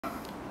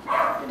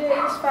Today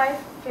is 5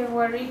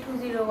 February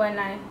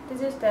 2019.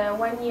 This is the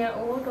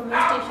 1-year-old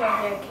domestic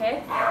short-haired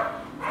cat.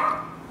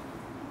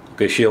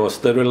 Okay, she was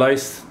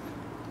sterilized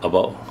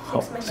about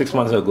 6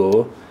 months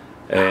ago,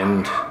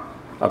 and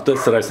after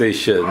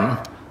sterilization,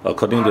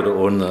 according to the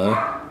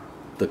owner,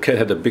 the cat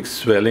had a big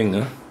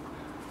swelling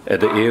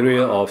at the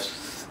area of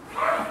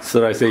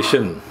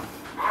sterilization.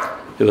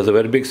 It was a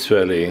very big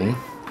swelling.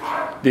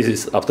 This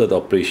is after the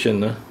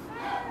operation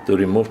to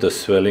remove the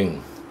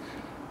swelling.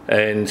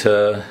 And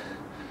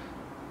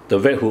the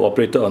vet who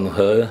operated on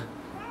her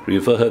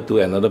referred her to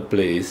another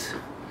place.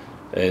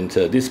 And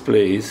this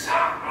place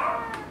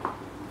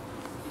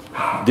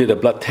did a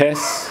blood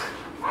test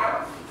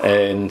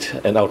and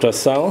an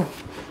ultrasound.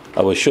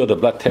 I will show the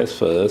blood test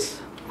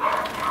first.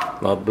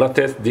 Now, blood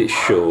test did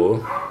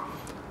show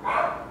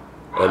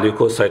a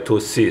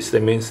leucocytosis.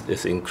 That means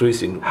there's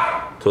increase in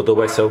total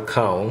white cell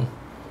count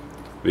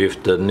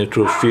with the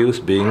neutrophils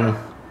being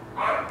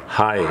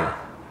high.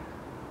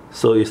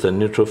 So it's a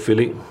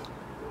neutrophilic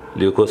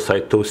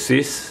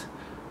leucocytosis,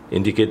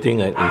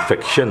 indicating an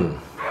infection.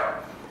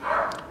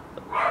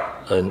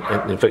 An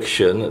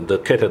infection. The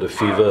cat had a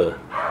fever,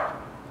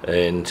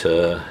 and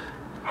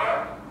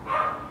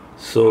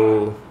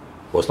so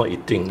was not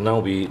eating. Now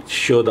we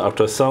show the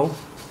ultrasound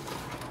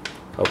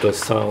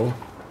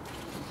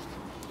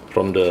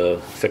from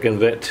the second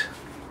vet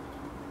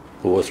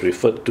who was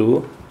referred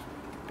to,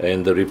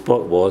 and the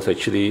report was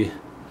actually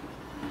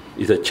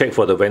is a check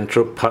for the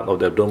ventral part of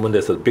the abdomen.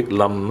 There's a big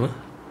lump,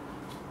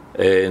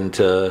 and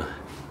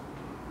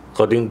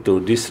according to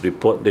this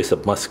report, there's a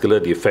muscular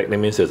defect. That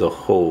means there's a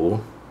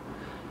hole.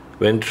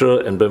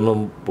 Ventral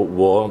abdominal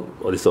wall,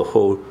 or is a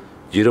hole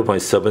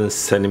 0.7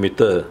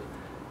 centimeter,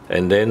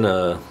 and then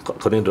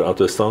according to the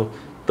ultrasound,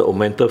 the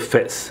omental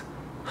fats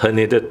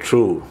herniated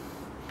through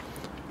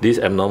this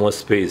abnormal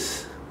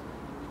space,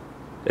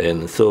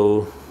 and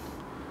so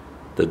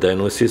the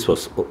diagnosis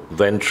was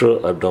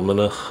ventral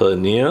abdominal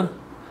hernia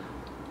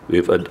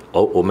with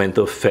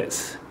omental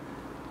fats,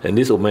 and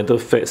these omental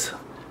fats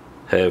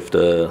have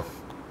the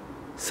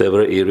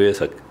several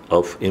areas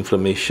of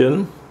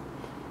inflammation,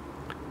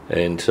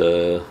 and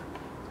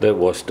that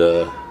was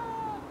the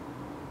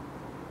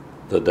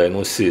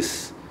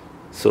diagnosis.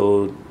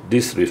 So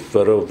this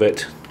referral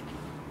vet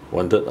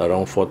wanted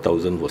around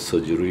 4,000 for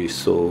surgery,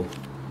 so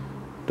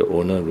the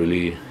owner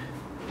really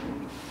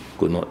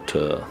could not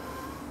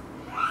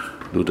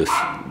do this,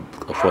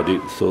 afford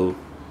it, so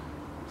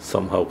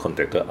somehow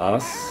contacted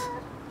us,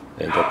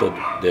 and Dr.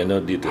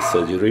 Daniel did the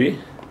surgery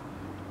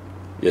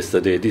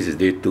yesterday. This is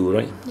day 2,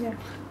 right? Yeah.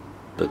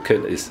 The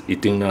cat is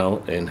eating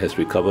now and has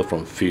recovered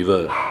from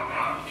fever.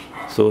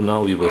 So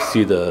now we will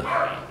see the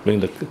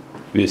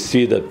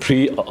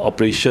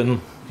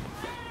pre-operation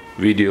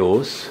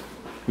videos,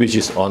 which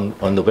is on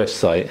the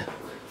website.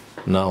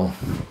 Now,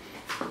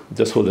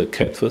 just hold the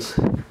cat first.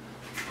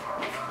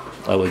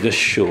 I will just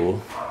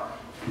show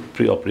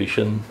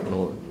pre-operation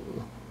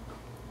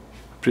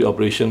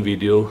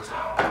video.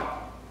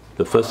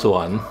 The first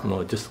one,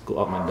 no, just go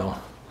up and down.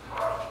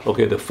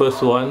 Okay, the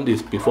first one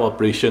is before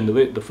operation.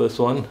 Wait, the first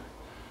one,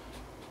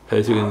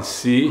 as you can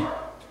see,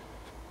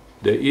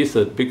 there is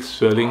a big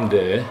swelling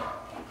there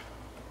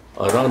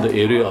around the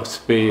area of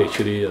spay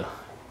actually,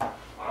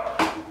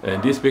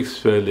 and this big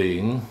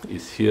swelling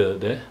is here,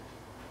 there,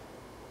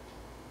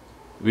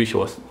 which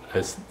was,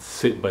 as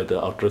said by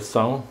the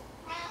ultrasound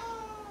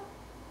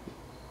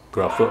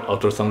grapher,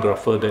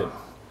 that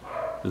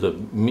there's a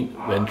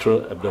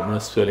mid-ventral abdominal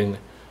swelling,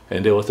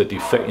 and there was a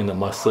defect in the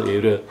muscle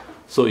area.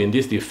 So in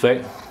this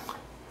defect,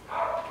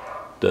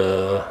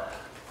 the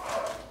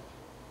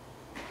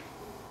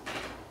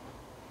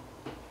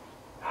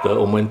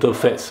omental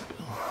fats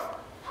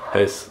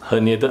has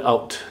herniated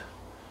out.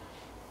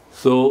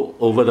 So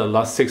over the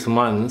last 6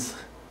 months,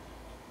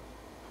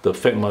 the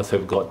fat must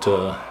have got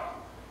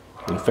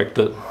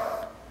infected,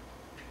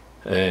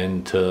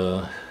 and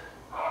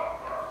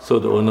so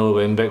the owner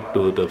went back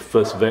to the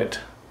first vet,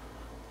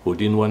 who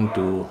didn't want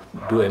to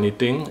do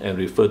anything, and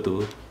referred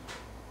to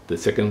the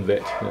second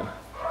vet. Yeah.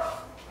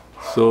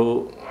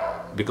 So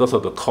because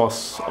of the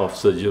cost of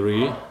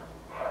surgery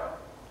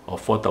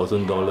of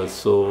 $4,000,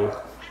 so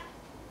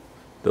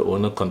the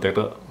owner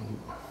contacted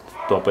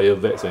Toa Payoh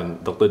Vets,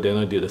 and Dr.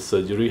 Daniel did the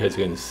surgery. As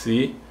you can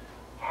see,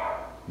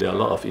 there are a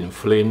lot of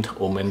inflamed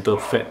omental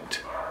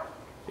fat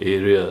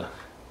area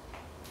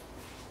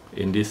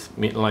in this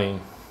midline,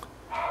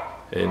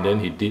 and then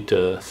he did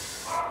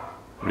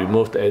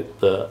remove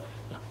the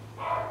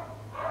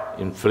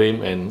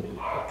inflamed and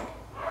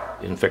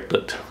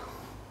infected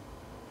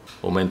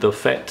omental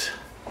fat,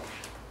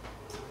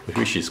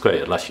 which is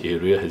quite a large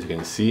area, as you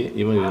can see.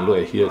 Even if you look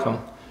at here,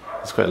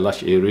 it's quite a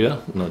large area.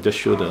 No, just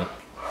show the.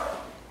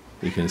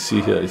 You can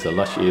see here it's a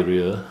large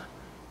area.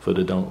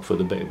 Further down,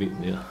 further back a bit.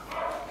 Yeah,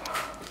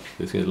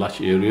 it's a large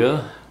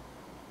area,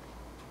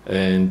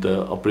 and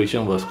the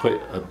operation was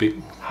quite a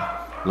big,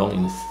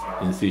 long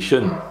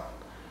incision.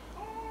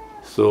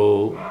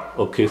 So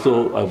okay,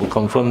 so I will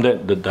confirm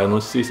that the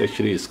diagnosis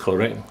actually is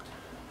correct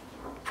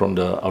from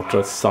the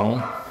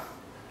ultrasound.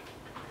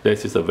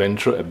 This is a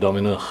ventral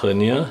abdominal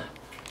hernia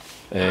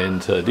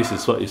And this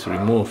is what is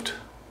removed.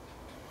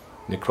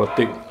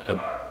 Necrotic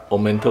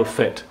omental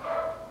fat.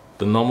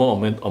 The normal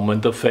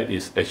omental fat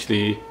is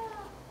actually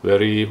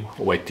very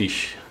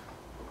whitish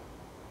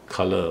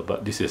color,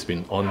 but this has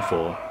been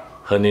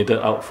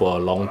herniated out for a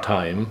long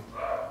time,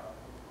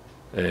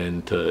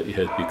 and it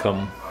has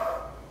become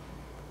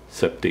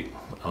septic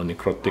or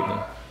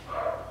necrotic.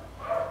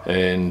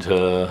 And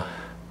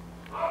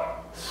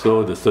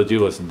so the surgery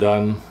was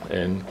done,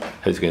 and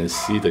as you can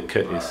see, the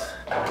cat is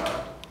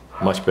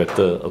much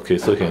better. Okay,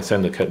 so you can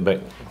send the cat back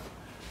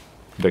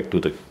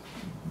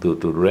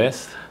to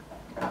rest.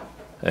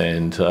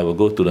 And I will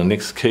go to the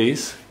next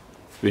case,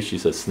 which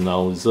is a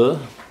schnauzer.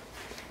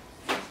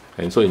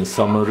 And so in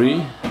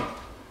summary,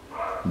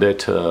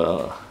 that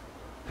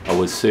I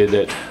would say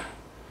that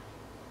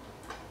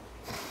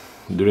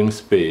during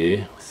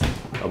spay,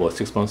 about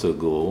 6 months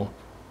ago,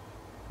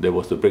 there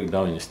was a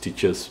breakdown in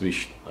stitches,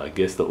 which I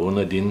guess the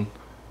owner didn't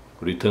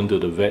return to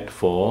the vet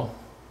for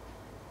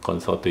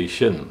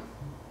consultation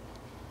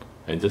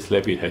and just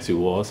left it as it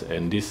was,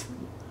 and this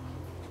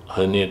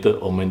herniated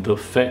omental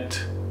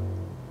fat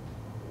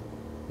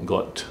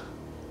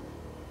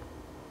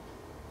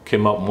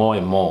came out more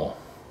and more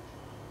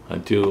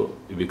until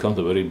it becomes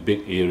a very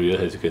big area,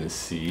 as you can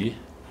see.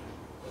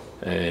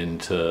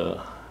 And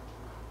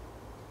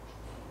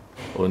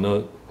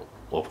owner,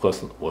 of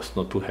course, was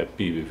not too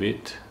happy with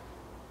it,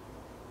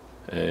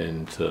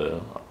 and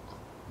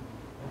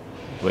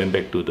went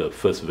back to the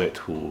first vet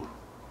who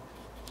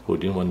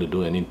didn't want to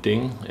do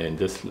anything, and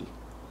just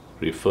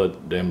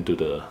referred them to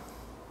the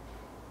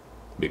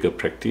bigger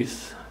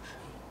practice.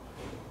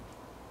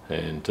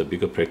 And the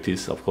bigger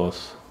practice, of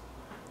course,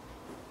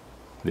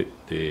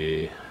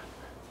 they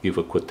give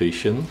a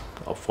quotation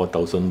of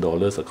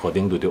 $4,000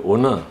 according to the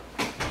owner.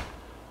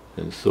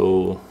 And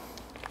so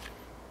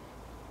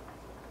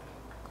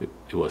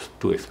it was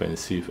too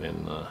expensive,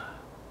 and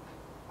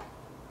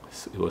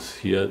it was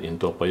here in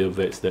Toa Payoh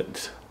Vets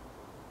that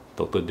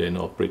Dr. Dan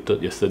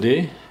operated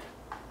yesterday.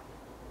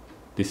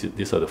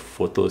 These are the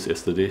photos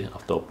yesterday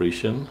after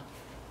operation,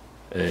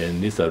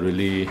 and these are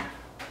really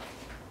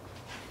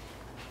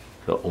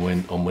the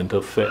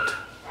omental fat,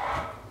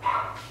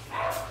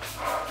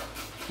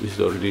 which is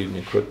already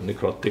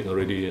necrotic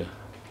already.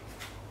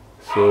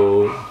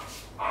 So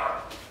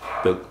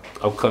the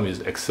outcome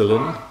is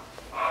excellent.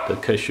 The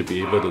cat should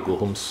be able to go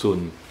home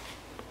soon.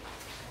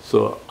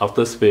 So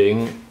after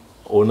spaying,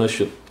 owner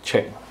should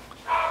check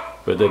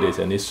whether there's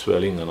any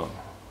swelling or not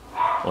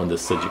on the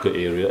surgical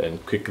area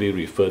and quickly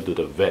refer to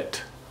the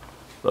vet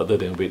rather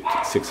than wait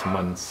 6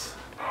 months,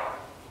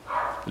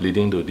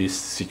 leading to this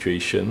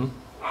situation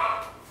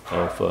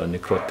of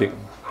necrotic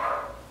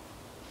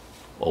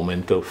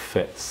omental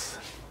fats,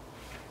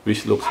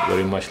 which looks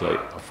very much like,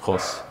 of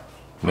course,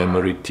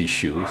 mammary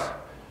tissues,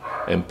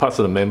 and parts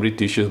of the mammary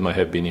tissues might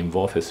have been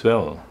involved as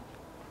well.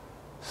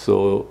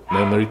 So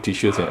mammary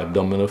tissues and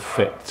abdominal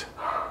fat,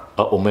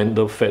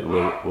 omental fat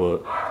were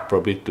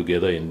probably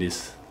together in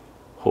this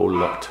whole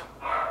lot,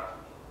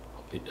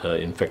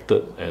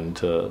 infected and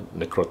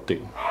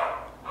necrotic.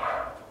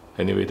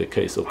 Anyway, the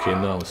cat is okay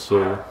now,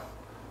 so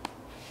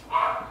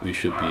we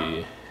should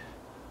be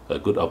a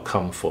good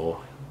outcome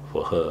for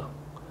her.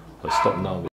 I'll stop now.